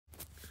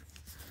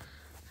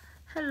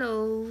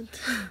Hello.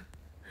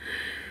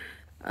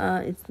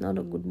 It's not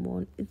a good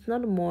morning. It's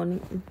not a morning.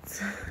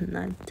 It's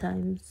night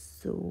time.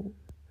 So,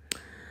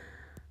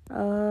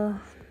 uh,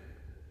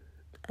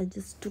 I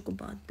just took a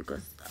bath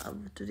because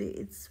today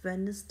it's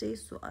Wednesday.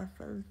 So I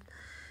felt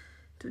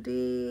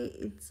today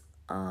it's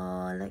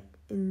like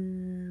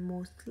in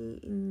mostly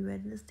in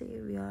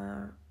Wednesday we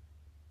are.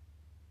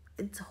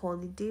 It's a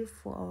holiday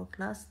for our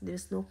class.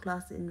 There's no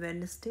class in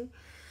Wednesday,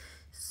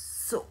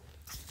 so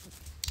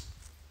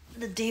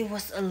the day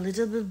was a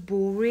little bit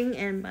boring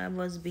and I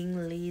was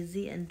being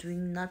lazy and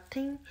doing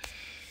nothing.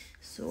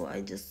 So I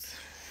just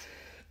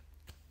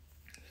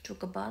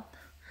took a bath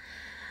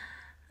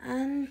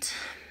and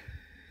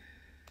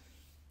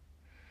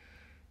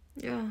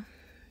yeah.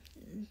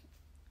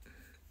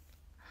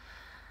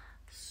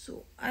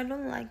 So I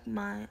don't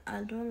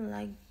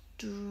like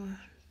to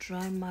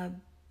dry my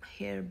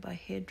hair by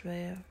hair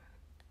dryer,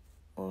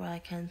 or I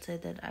can say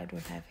that I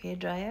don't have hair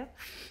dryer.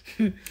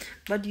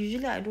 But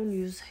usually I don't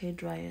use hair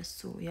dryer,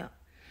 so yeah.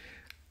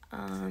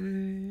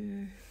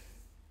 um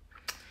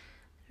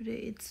Today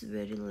it's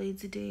very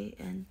lazy day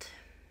and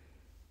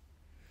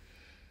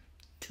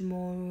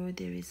tomorrow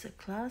there is a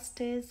class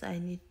test I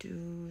need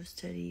to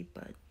study,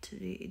 but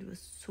today it was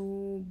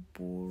so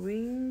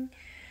boring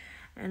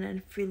and I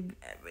feel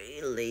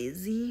very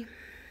lazy,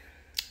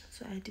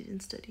 so I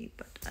didn't study.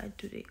 But I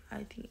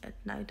think at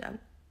night I'm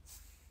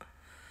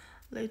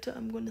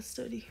gonna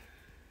study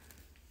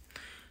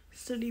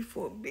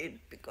for a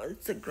bit because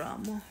it's a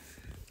grammar.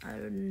 I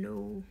don't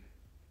know.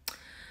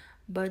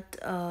 But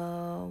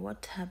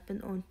what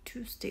happened on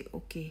Tuesday?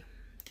 Okay,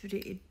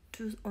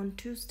 on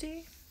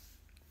Tuesday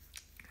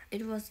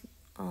it was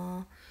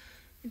uh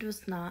it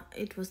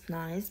was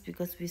nice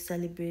because we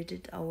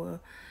celebrated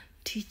our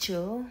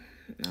teacher.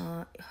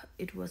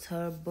 It was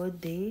her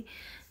birthday,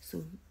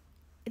 so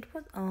it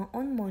was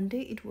on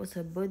Monday it was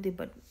her birthday,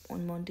 but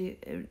on Monday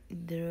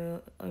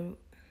there uh,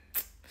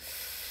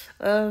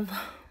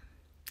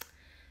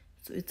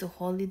 so it's a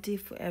holiday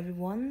for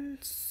everyone.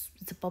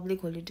 It's a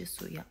public holiday,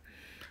 so yeah.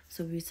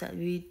 So we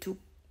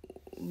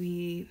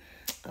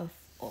uh,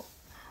 all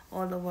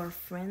all of our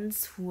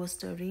friends who were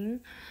studying,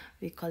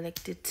 we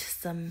collected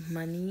some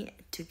money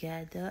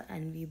together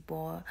and we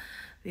bought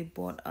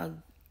a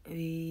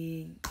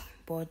we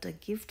bought a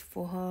gift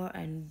for her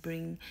and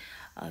bring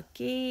a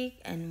cake.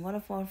 And one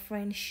of our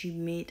friends, she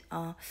made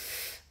a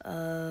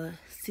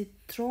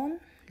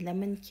citron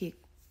lemon cake.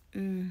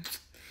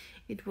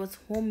 It was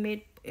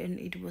homemade and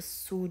it was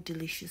so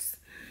delicious.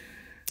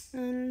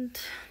 And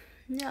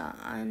yeah,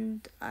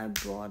 and I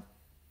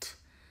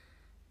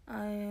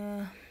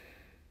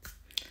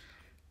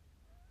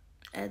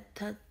at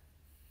that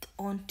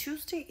on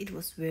Tuesday it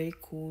was very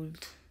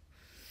cold.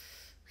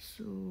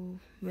 So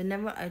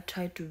whenever I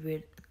try to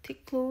wear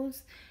thick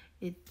clothes,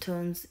 it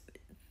turns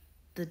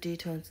the day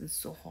turns in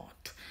so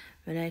hot.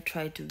 When I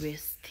try to wear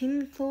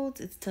thin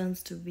clothes, it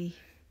turns to be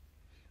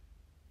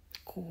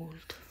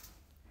cold.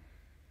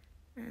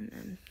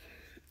 And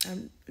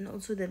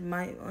also that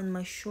my on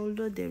my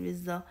shoulder there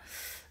is a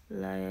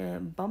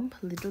like bump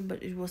little,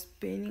 but it was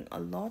paining a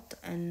lot.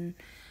 And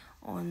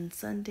on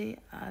Sunday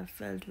I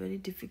felt very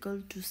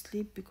difficult to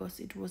sleep because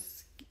it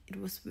was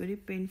very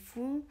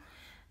painful.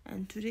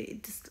 And today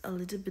it is a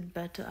little bit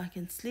better, I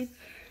can sleep.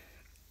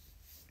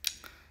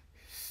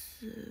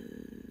 So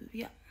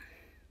yeah,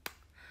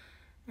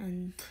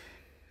 and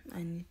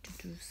I need to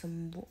do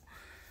some more.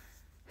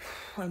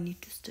 I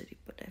need to study,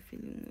 but I'm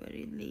feeling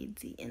very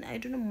lazy. And I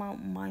don't know,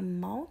 my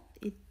mouth,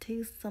 it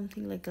tastes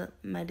something like a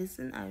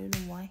medicine. I don't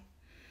know why.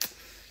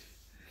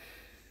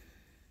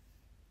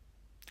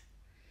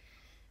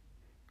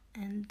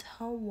 And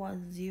how was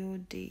your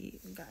day,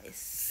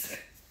 guys?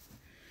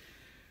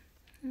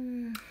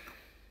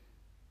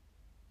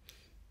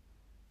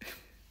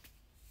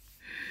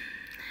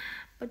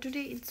 But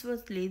today it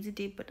was lazy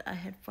day, but I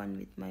had fun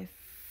with my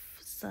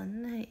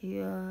son.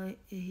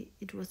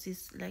 It was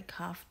his like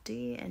half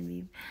day, and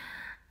we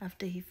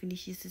after he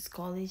finishes his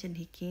college and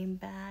he came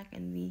back,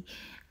 and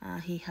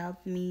he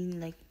helped me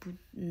like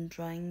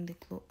drying the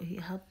clothes. He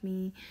helped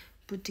me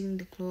putting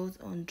the clothes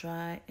on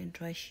dry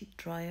sheet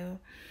dryer.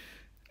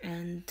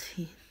 And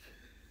he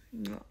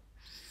yeah.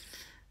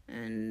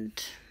 And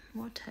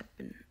what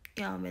happened?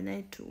 Yeah, when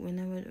I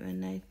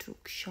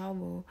took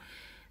shower,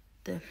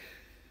 the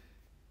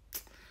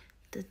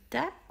the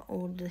tap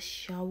or the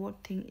shower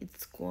thing,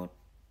 it's got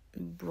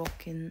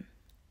broken.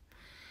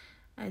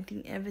 I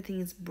think everything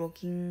is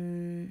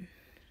breaking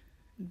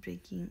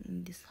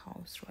in this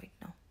house right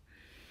now.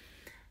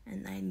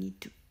 And I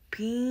need to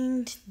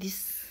paint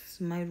this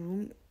my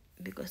room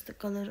because the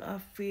color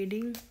are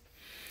fading,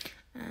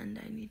 and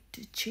I need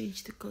to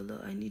change the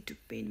color. I need to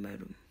paint my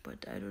room,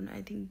 but I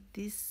think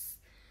this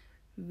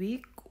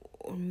week,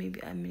 or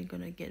maybe I'm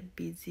gonna get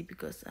busy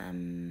because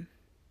I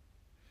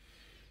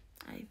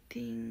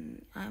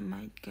think I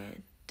might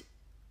get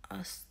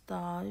a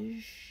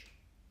stage.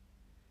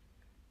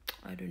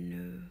 I don't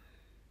know.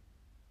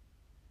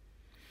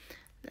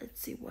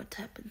 Let's see what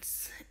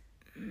happens.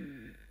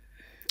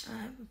 I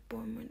have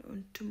appointment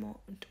on tomorrow,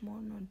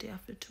 no, day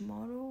after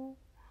tomorrow.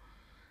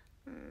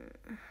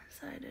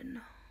 So I don't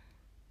know.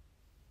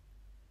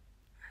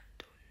 I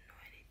don't know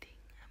anything.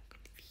 I'm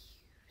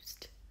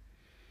confused.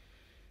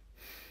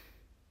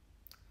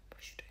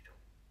 What should I do?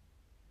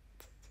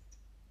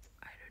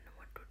 I don't know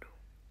what to do.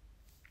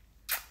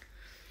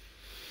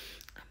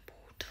 I'm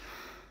bored.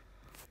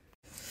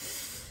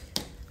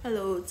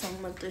 Hello,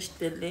 정말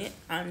뜻들리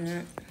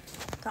아니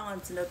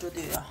당한 지나도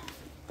돼요.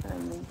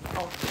 아니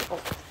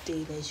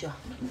day 되죠.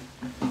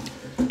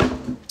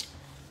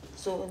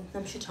 So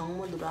남시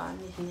장모들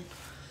아니 그냥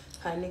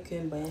하이네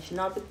교회 봐야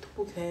시나베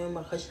투부 교회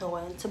말 가시나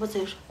와야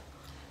쳐봐세요.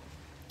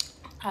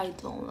 I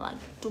don't like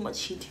too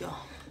much heat here.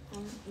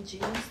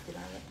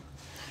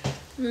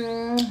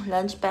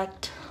 Lunch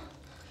packed.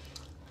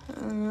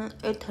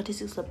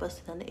 8:36 la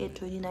bus and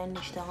 8:29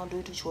 nish da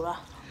do to chura.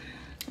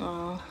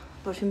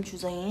 Perfume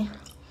choosing.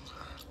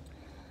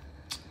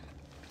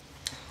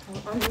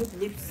 On with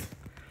lips.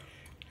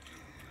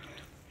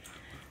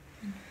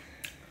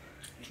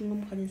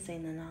 Chingum khalin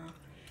sayna na.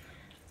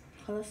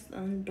 Khalas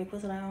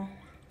breakfast la.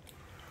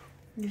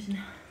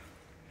 Yusna.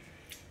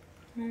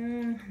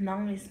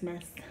 Now is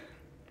mess.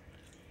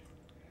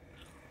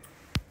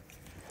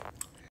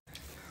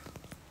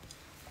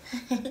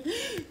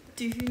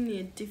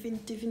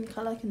 Tiffin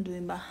color can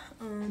do ba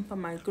for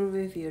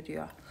microwave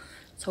area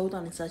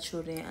서우다는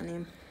사초래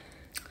아니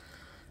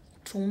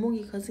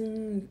종목이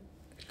가진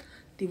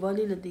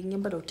디발리를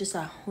딩게 바로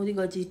어째서 어디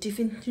가지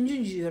티핀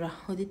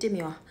준준주라 어디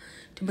때문에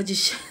dimba지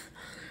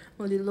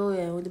어디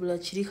로에 어디 불러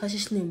지리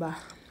가시는 봐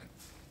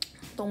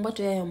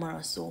동바줘야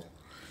말았어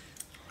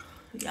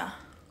야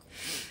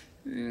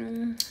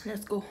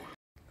let's go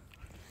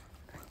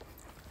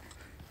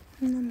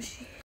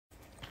남시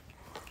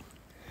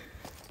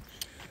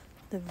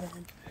the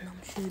van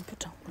남시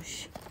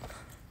부탁무시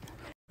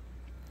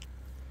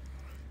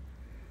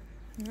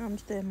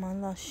남시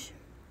만나시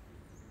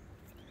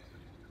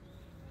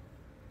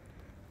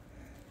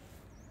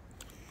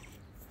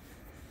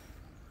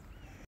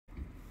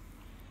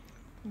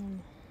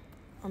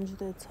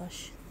남시대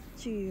차시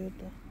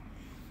지요다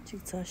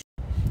직차시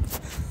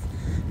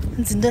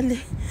진달래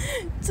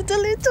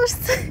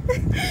쳤어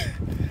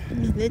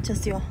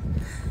레쳤어요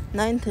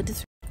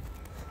 9:33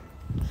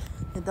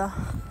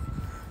 에다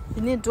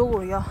이네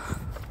저거야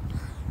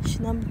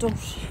시남도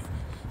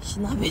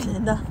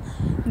시나벨다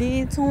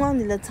니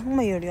총안이라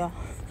창마요려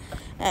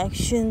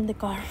액션 더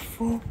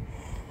카르푸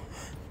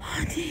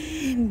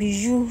아니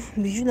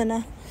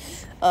비주라나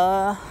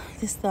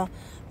됐다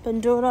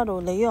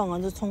벤조라로 레이ong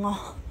아주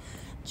총아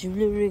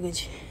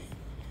줄리리그지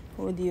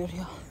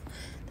어디요려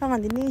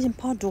당한테 니신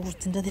파도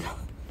진짜들아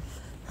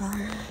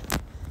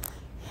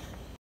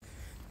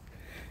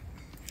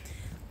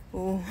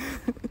오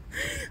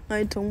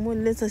아이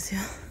정말 레서시야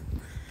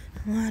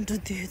도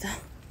뒤다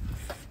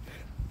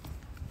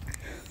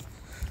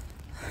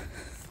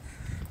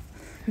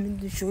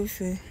민도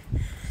쇼쇼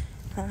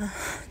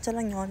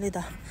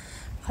잘랑요리다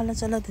칼라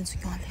잘라든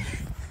중요하래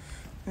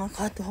나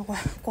가도 하고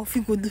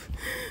커피 고도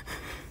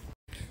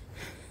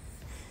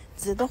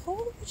제가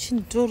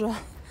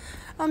진짜라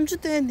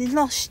암주대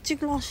니라시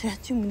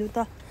찍라시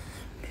지금도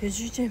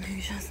배주제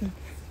미샤슨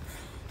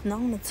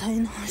나무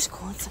차이나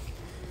하시고자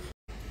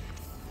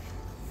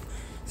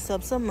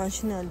सबसे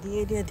machine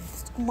दिए दिए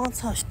कुमार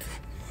सास्ट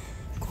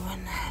कौन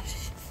है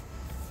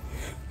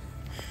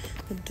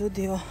जो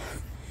दियो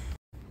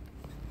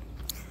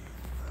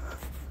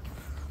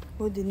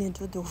वो दिन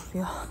जो दो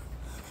या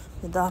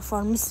दा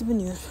फार्मेसी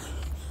बनी है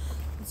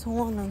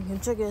सोना है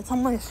जगह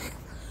समझ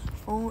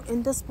ओ इन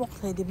द स्पॉक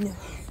है दिबने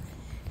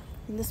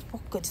इन द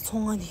स्पॉक का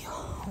सोना दियो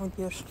वो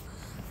दियो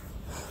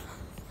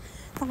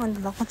तमाम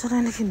लाखों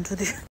चलाने की जो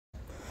दियो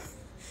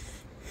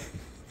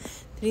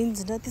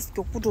Rinzda this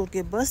tokudo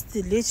ke bus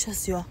the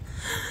lechasyo.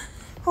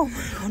 Oh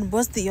my god,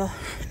 bus the ya.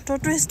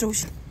 Tortoise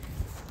station.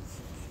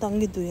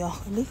 Tangi do ya.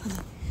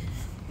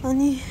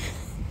 Ani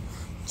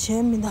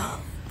chemida.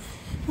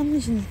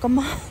 Ani shin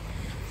kama.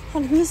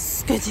 Ani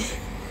miss kaji.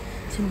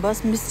 Shin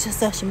bus miss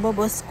chasa shimba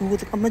bus kugu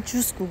kama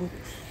choose kugu.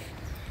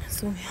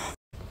 So ya.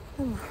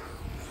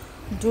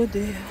 Do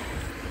de.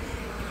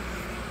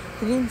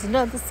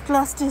 Rinzda this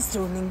class test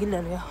running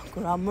gilaya.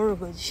 Grammar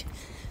gaji.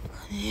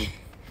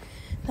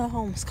 다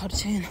홈스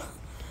가르쳐요.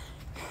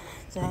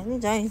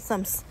 자니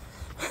삼스.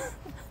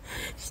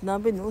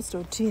 시나베 노스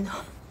루틴.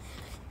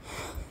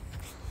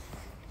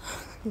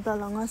 이다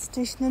랑아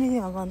스테이셔너리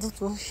야간도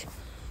조시.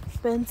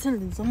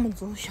 펜슬 좀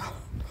조시.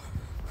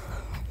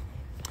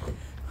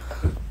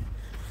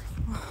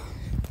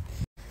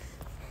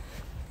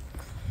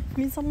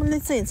 미사물레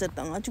센서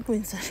땅 아주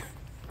고인사.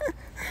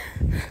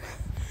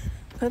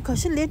 그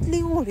가시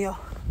레틀리 오려.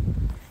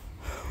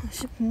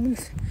 10분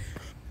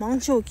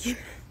망초기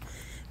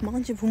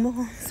망치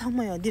부모가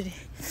상마야 어디리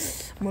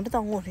뭐를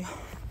땅 오려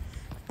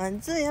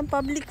안저야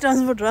public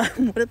transport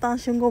뭐를 땅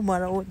신고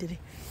말아 어디리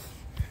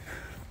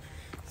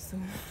so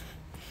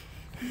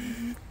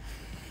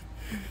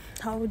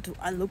how do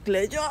I look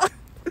leisure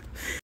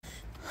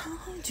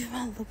how do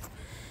I look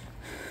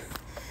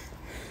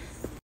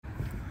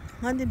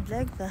아니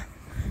black 다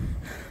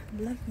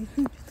black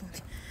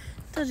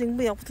또 ring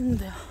不要不通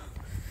的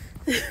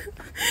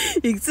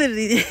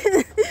exit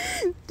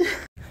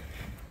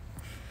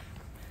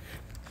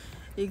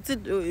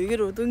exit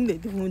여기로 동네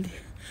동네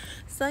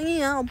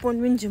쌍이야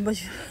appointment 좀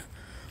봐줘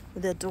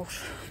with that door.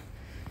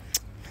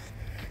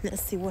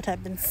 Let's see what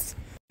happens.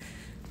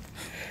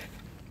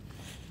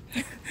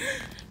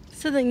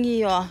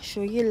 서등이요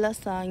쇼일라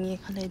쌍이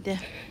칼레데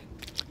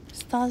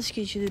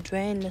스타스키 주도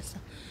드레인라서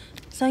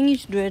쌍이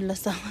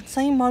드레인라서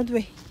쌍이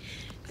마르드웨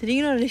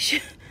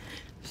드링러리시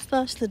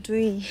스타스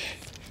드레인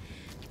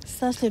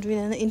스타스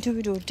드레인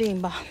인터뷰도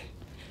템바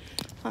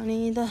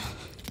아니다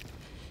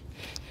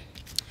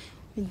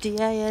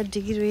DIA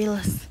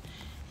degree-less.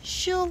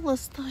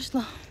 Sure-less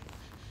Tasla.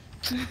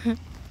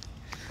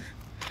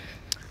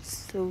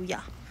 So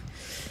yeah.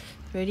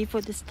 Ready for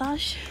the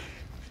stash?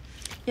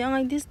 Yeah,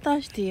 like this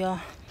stash the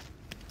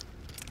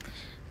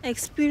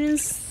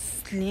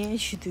experience lian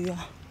should do ya.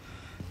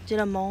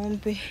 Jera mom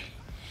pe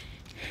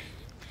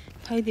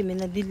paidi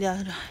mena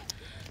dilara.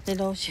 Le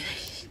lo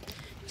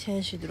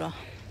should draw.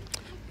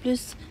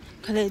 Plus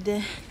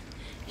kalede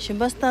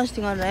shimba stash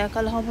tinga raya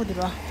kala hapo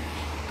dura.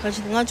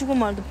 같이 가지고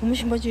말도 보면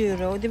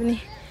심바지요. 어디니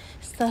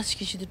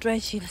스타시키시도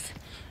드라이치스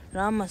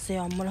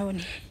라마세요.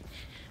 뭐라보니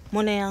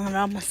모네양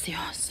라마세요.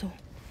 So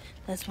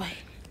that's why.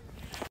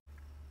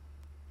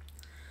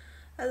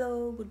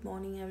 Hello, good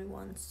morning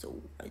everyone.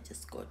 So I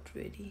just got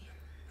ready.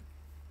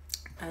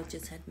 I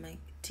just had my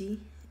tea.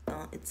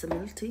 It's a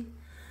milk tea.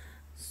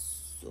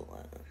 So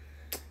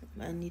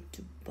I need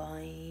to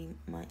buy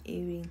my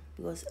earring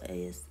because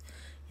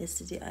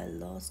yesterday I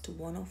lost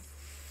one of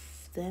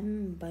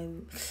them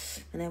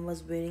when I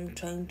was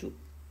trying to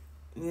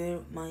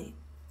wear my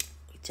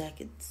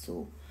jacket.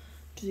 So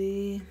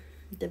today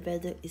the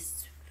weather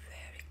is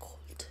very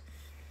cold,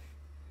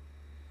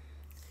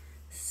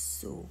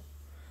 so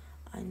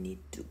I need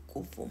to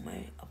go for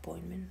my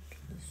appointment.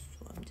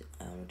 So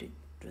I already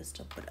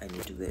dressed up, but I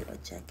need to wear a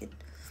jacket.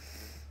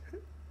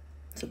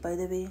 So by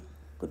the way,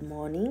 good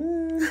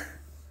morning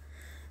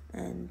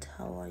and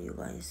how are you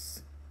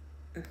guys?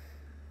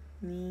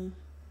 Me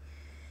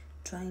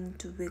trying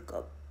to wake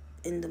up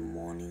in the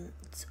morning,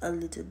 it's a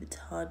little bit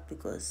hard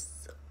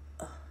because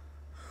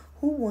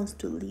who wants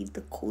to leave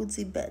the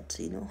cozy bed,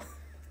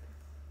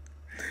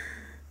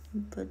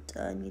 but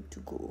I need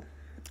to go,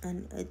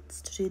 and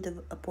it's today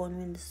the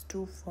appointment is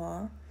too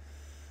far,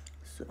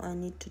 so I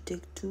need to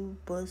take 2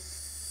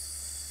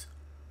 bus,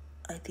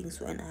 I think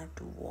so, and I have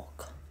to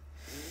walk.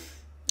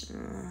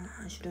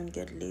 I shouldn't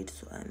get late,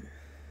 so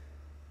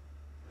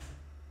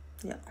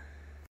yeah.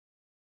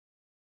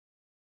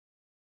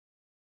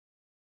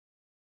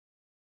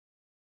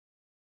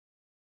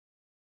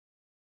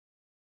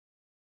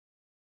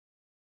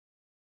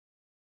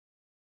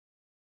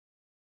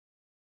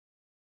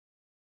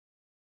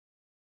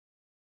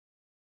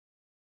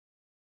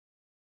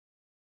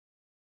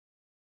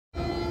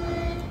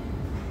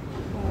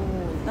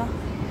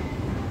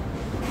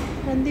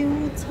 근데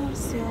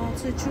우차스요.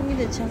 저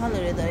중위대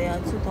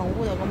체가르래다야. 저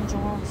당보다 가면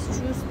좋아.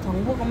 주스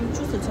당보 가면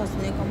주스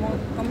찼으니까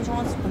가면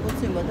좋아서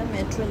공부스 뭐다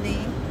메트로리.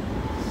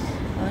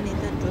 아니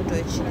더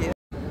도도치려.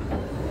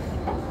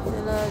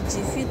 제가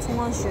지피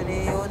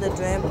통화실에 요다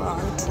드라이브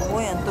안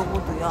두고야 또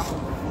보도야.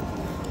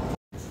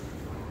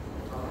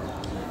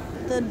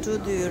 더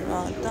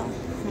두두라다.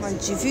 만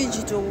지피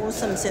지도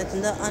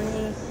섬세던데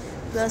아니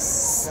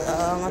플러스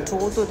나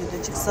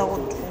도도도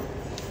직사고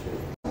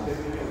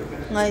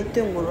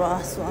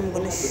so I'm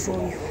gonna show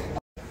you.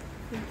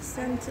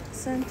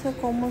 Centre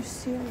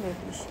commercial,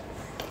 maybe.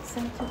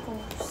 Centre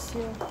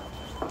commercial.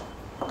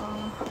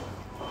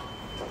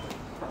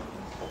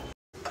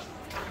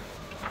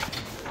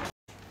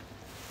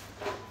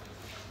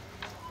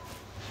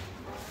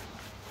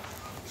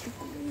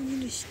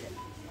 English.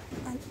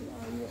 I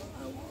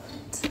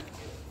want.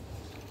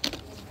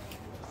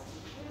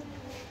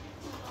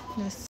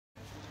 Yes.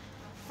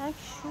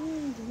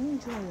 Actually, 너무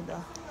좋아하다.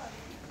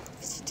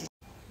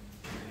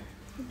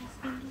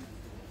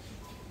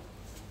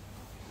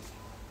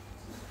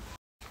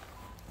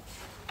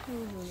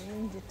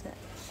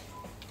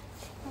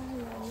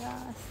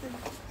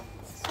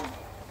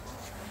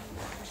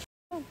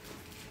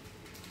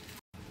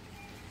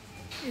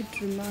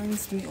 It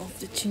reminds me of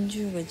the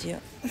Chinju Gajia.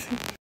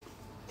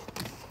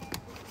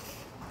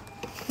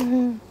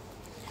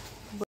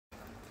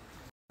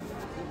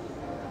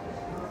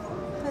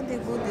 But they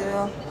go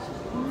there.